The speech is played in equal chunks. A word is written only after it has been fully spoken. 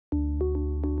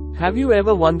Have you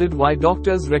ever wondered why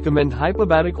doctors recommend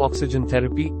hyperbaric oxygen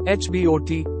therapy,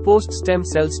 HBOT, post-stem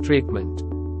cells treatment?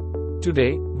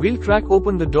 Today, we'll crack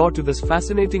open the door to this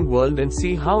fascinating world and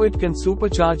see how it can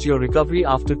supercharge your recovery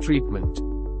after treatment.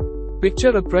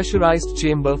 Picture a pressurized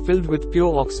chamber filled with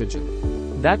pure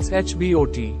oxygen. That's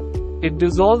HBOT. It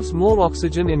dissolves more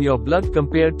oxygen in your blood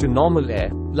compared to normal air,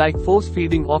 like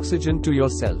force-feeding oxygen to your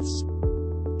cells.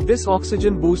 This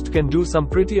oxygen boost can do some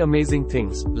pretty amazing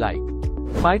things, like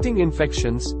fighting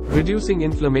infections, reducing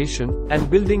inflammation, and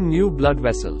building new blood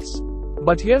vessels.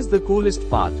 But here's the coolest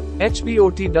part.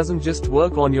 HBOT doesn't just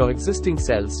work on your existing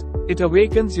cells, it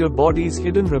awakens your body's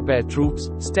hidden repair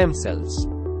troops, stem cells.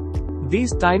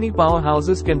 These tiny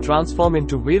powerhouses can transform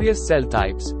into various cell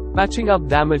types, patching up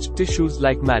damaged tissues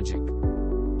like magic.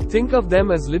 Think of them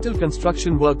as little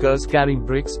construction workers carrying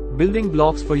bricks, building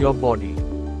blocks for your body.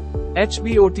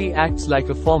 HBOT acts like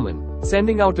a foreman,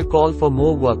 sending out a call for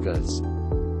more workers.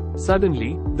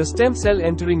 Suddenly, the stem cell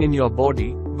entering in your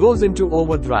body goes into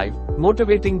overdrive,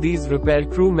 motivating these repair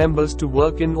crew members to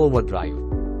work in overdrive.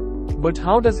 But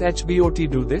how does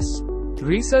HBOT do this?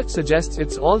 Research suggests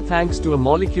it's all thanks to a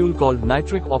molecule called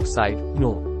nitric oxide,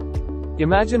 NO.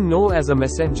 Imagine NO as a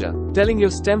messenger, telling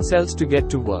your stem cells to get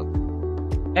to work.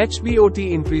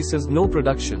 HBOT increases NO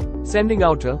production, sending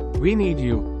out a "we need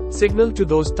you" signal to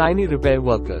those tiny repair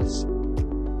workers.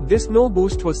 This NO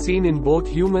boost was seen in both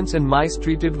humans and mice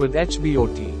treated with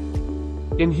HBOT.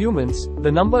 In humans,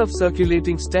 the number of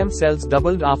circulating stem cells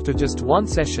doubled after just one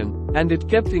session, and it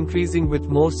kept increasing with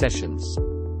more sessions.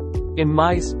 In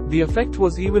mice, the effect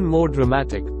was even more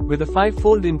dramatic, with a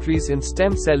 5-fold increase in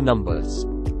stem cell numbers.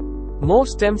 More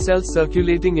stem cells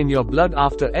circulating in your blood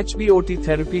after HBOT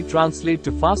therapy translate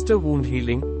to faster wound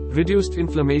healing, reduced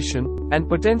inflammation, and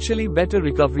potentially better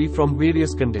recovery from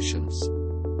various conditions.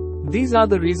 These are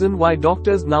the reason why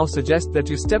doctors now suggest that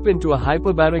you step into a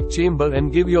hyperbaric chamber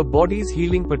and give your body's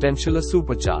healing potential a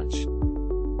supercharge.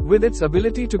 With its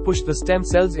ability to push the stem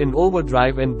cells in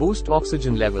overdrive and boost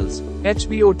oxygen levels,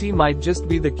 HBOT might just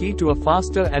be the key to a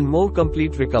faster and more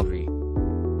complete recovery.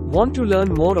 Want to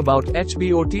learn more about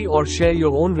HBOT or share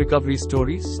your own recovery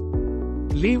stories?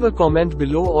 Leave a comment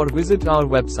below or visit our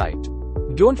website.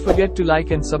 Don't forget to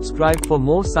like and subscribe for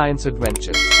more science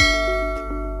adventures.